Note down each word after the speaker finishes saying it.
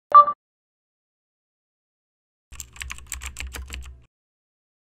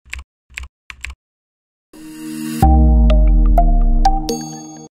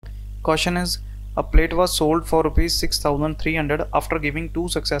Question is, a plate was sold for rupees 6,300 after giving two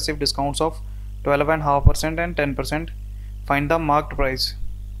successive discounts of 12.5% and 10%. Find the marked price.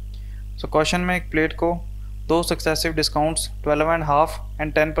 So question में एक plate को दो successive discounts 12.5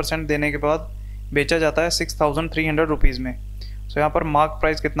 and 10% देने के बाद बेचा जाता है 6,300 रुपीज़ में. सो यहाँ पर मार्क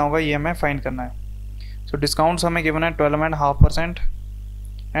प्राइस कितना होगा ये हमें फाइंड करना है. सो डिस्काउंट्स हमें गिवन है 12.5%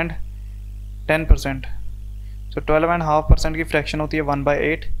 एंड 10%. सो 12.5% की फ्रैक्शन होती है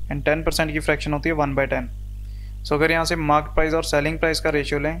 1/8 एंड 10% की फ्रैक्शन होती है 1/10. सो अगर यहाँ से मार्क प्राइस और सेलिंग प्राइस का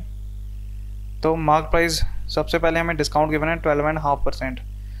रेशियो लें तो मार्क प्राइस सबसे पहले हमें डिस्काउंट गिवन है 12.5%.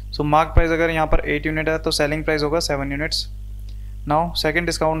 सो मार्क प्राइस अगर यहाँ पर 8 यूनिट है तो सेलिंग प्राइस होगा 7 यूनिट्स. नाउ सेकंड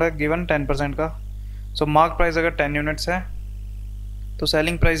डिस्काउंट है गिवन 10% का. सो मार्क प्राइस अगर 10 यूनिट्स है तो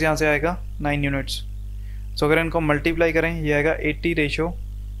सेलिंग प्राइस यहाँ से आएगा 9 यूनिट्स. सो अगर इनको मल्टीप्लाई करें ये आएगा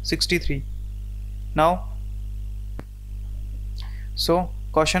 80:63. नाउ सो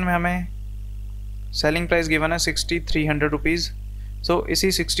क्वेश्चन में हमें सेलिंग प्राइस गिवन है 6,300 रुपीज़. सो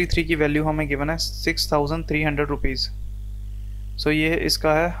इसी 63 की वैल्यू हमें गिवन है 6,300 रुपीज़. सो ये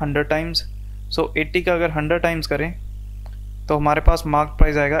इसका है 100 टाइम्स. सो 80 का अगर 100 टाइम्स करें तो हमारे पास मार्क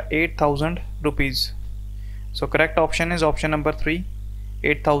प्राइस आएगा 8,000 rupees. So correct option is option number 3,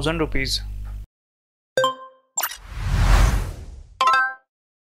 8,000 rupees.